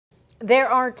There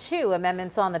are two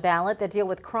amendments on the ballot that deal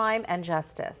with crime and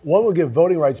justice. One will give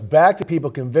voting rights back to people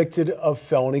convicted of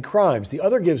felony crimes. The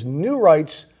other gives new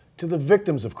rights to the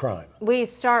victims of crime. We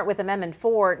start with Amendment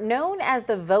 4, known as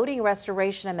the Voting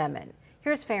Restoration Amendment.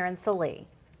 Here's Farron Salee.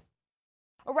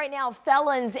 Right now,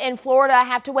 felons in Florida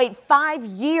have to wait 5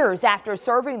 years after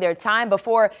serving their time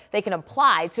before they can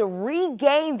apply to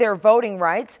regain their voting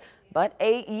rights. But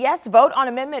a yes vote on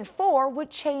Amendment 4 would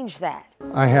change that.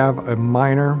 I have a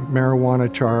minor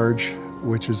marijuana charge,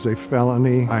 which is a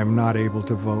felony. I am not able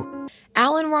to vote.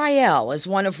 Alan Riel is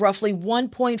one of roughly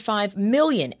 1.5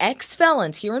 million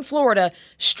ex-felons here in Florida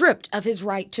stripped of his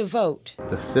right to vote.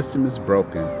 The system is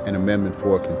broken and Amendment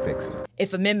 4 can fix it.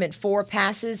 If Amendment 4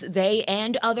 passes, they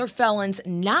and other felons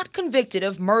not convicted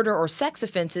of murder or sex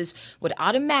offenses would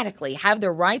automatically have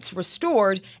their rights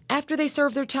restored after they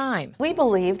serve their time. We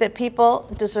believe that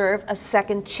people deserve a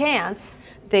second chance.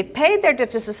 They've paid their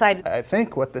debt to society. I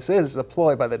think what this is a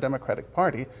ploy by the Democratic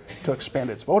Party to expand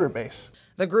its voter base.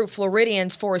 The group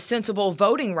Floridians for a Sensible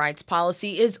Voting Rights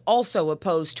Policy is also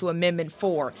opposed to Amendment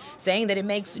 4, saying that it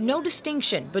makes no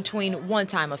distinction between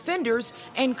one-time offenders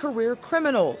and career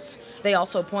criminals. They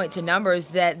also point to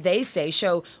numbers that they say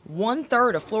show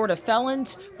 1/3 of Florida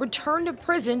felons return to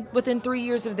prison within 3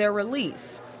 years of their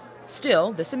release.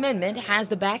 Still, this amendment has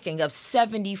the backing of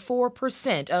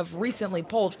 74% of recently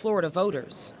polled Florida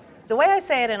voters. The way I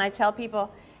say it, and I tell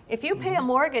people, if you pay a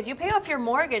mortgage, you pay off your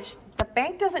mortgage, the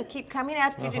bank doesn't keep coming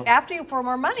after you for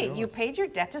more money. You paid your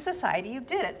debt to society, you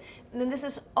did it. And then this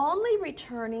is only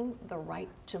returning the right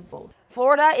to vote.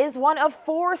 Florida is one of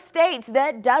 4 states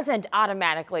that doesn't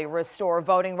automatically restore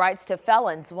voting rights to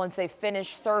felons once they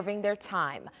finish serving their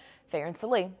time. Farron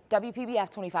Salee, WPBF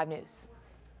 25 News.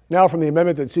 Now, from the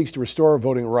amendment that seeks to restore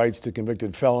voting rights to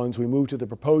convicted felons, we move to the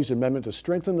proposed amendment to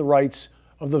strengthen the rights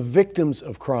of the victims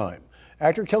of crime.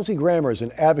 Actor Kelsey Grammer is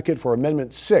an advocate for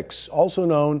Amendment 6, also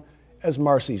known as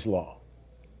Marsy's Law.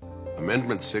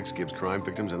 Amendment 6 gives crime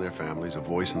victims and their families a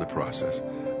voice in the process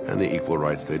and the equal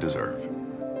rights they deserve.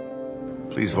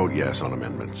 Please vote yes on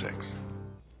Amendment 6.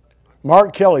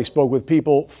 Mark Kelly spoke with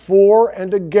people for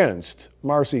and against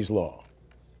Marsy's Law.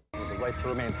 The right to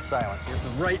remain silent. You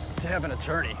have the right to have an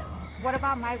attorney. What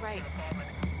about my rights?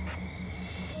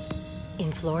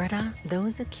 In Florida,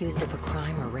 those accused of a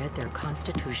crime are read their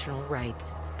constitutional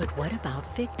rights. But what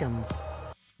about victims?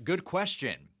 Good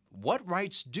question. What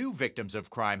rights do victims of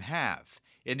crime have?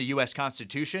 In the U.S.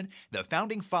 Constitution, the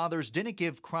Founding Fathers didn't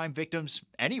give crime victims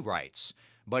any rights.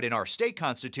 But in our state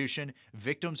constitution,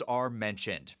 victims are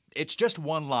mentioned. It's just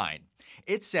one line.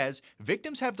 It says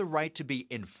victims have the right to be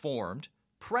informed,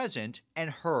 present, and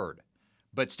heard.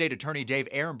 But State Attorney Dave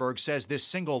Ehrenberg says this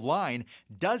single line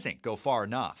doesn't go far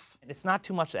enough. It's not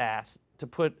too much to ask to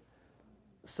put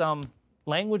some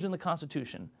language in the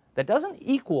Constitution that doesn't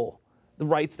equal the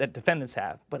rights that defendants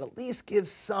have, but at least gives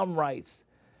some rights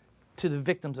to the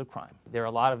victims of crime. There are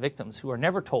a lot of victims who are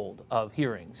never told of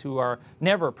hearings, who are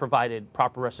never provided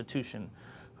proper restitution,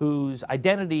 whose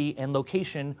identity and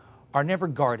location are never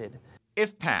guarded.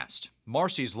 If passed,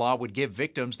 Marsy's Law would give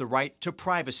victims the right to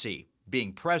privacy,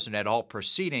 being present at all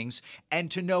proceedings, and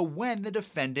to know when the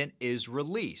defendant is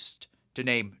released, to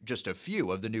name just a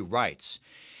few of the new rights.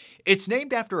 It's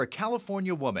named after a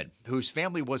California woman whose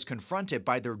family was confronted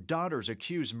by their daughter's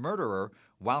accused murderer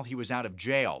while he was out of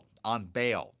jail on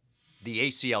bail. The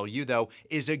ACLU, though,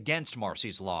 is against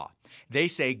Marsy's Law. They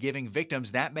say giving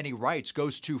victims that many rights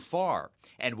goes too far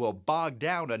and will bog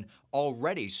down an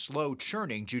already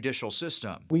slow-churning judicial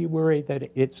system. We worry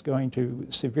that it's going to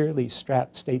severely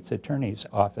strap states' attorneys'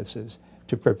 offices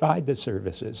to provide the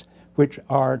services which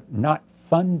are not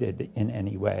funded in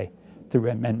any way through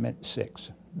Amendment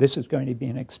 6. This is going to be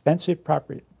an expensive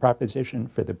proposition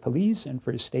for the police and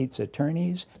for states'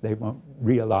 attorneys. They won't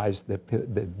realize the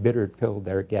bitter pill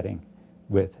they're getting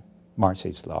with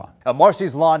Marsy's Law.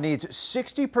 Marsy's Law needs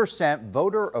 60%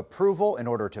 voter approval in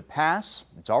order to pass.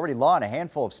 It's already law in a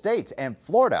handful of states, and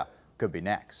Florida could be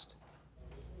next.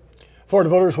 Florida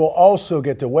voters will also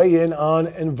get to weigh in on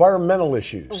environmental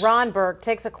issues. Ron Burke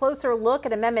takes a closer look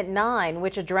at Amendment 9,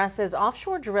 which addresses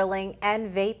offshore drilling and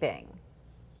vaping.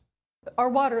 Our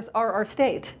waters are our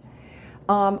state.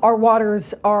 Our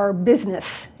waters are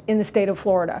business in the state of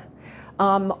Florida.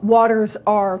 Waters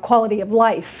are quality of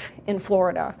life in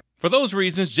Florida. For those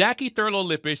reasons, Jackie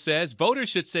Thurlow-Lippisch says voters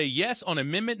should say yes on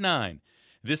Amendment 9.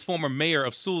 This former mayor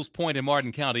of Sewell's Point in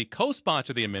Martin County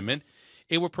co-sponsored the amendment.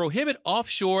 It would prohibit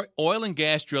offshore oil and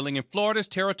gas drilling in Florida's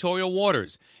territorial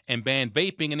waters and ban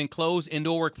vaping in enclosed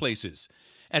indoor workplaces.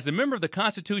 As a member of the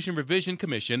Constitution Revision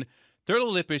Commission,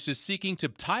 Thurlow Lippisch is seeking to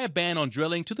tie a ban on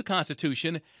drilling to the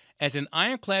Constitution as an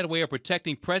ironclad way of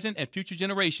protecting present and future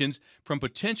generations from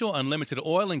potential unlimited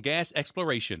oil and gas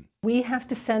exploration. We have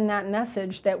to send that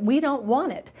message that we don't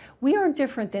want it. We are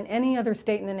different than any other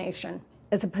state in the nation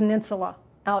as a peninsula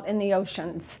out in the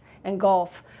oceans and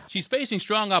Gulf. She's facing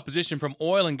strong opposition from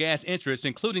oil and gas interests,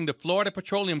 including the Florida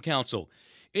Petroleum Council.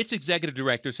 Its executive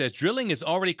director says drilling is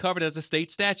already covered as a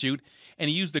state statute, and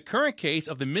he used the current case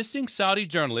of the missing Saudi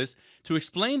journalist to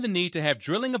explain the need to have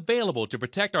drilling available to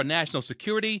protect our national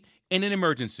security in an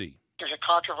emergency. There's a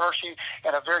controversy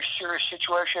and a very serious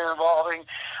situation involving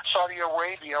Saudi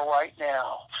Arabia right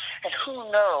now. And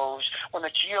who knows when the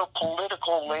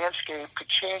geopolitical landscape could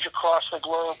change across the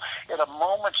globe at a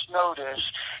moment's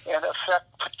notice and affect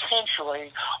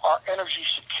potentially our energy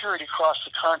security across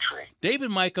the country. David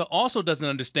Micah also doesn't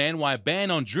understand why a ban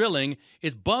on drilling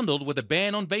is bundled with a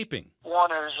ban on vaping.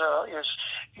 One is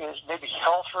maybe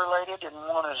health related, and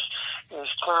one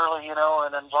is clearly,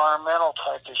 an environmental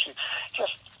type issue.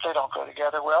 Just they don't go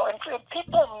together well, and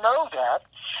people know that.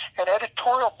 And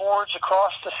editorial boards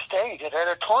across the state have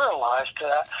editorialized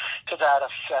to that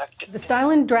effect. The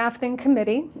Style and Drafting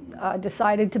Committee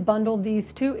decided to bundle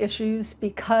these two issues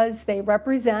because they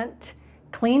represent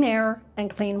clean air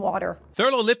and clean water.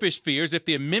 Thurlow Lippisch fears if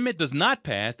the amendment does not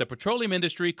pass, the petroleum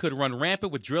industry could run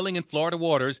rampant with drilling in Florida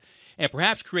waters and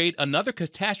perhaps create another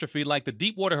catastrophe like the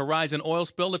Deepwater Horizon oil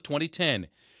spill of 2010,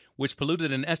 which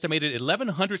polluted an estimated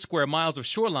 1,100 square miles of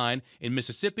shoreline in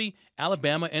Mississippi,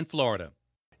 Alabama, and Florida.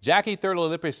 Jackie Thurlow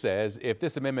Lippisch says if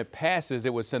this amendment passes,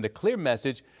 it would send a clear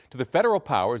message to the federal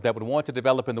powers that would want to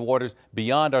develop in the waters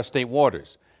beyond our state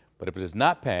waters. But if it does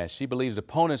not pass, she believes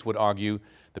opponents would argue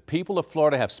the people of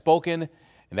Florida have spoken,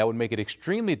 and that would make it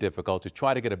extremely difficult to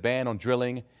try to get a ban on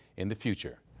drilling in the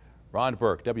future. Ron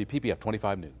Burke, WPBF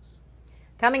 25 News.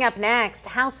 Coming up next,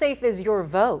 how safe is your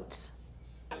vote?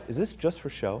 Is this just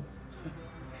for show?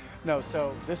 No,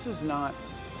 so this is not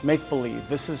make-believe.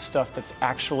 This is stuff that's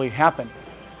actually happened.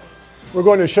 We're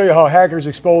going to show you how hackers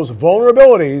expose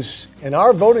vulnerabilities in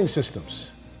our voting systems.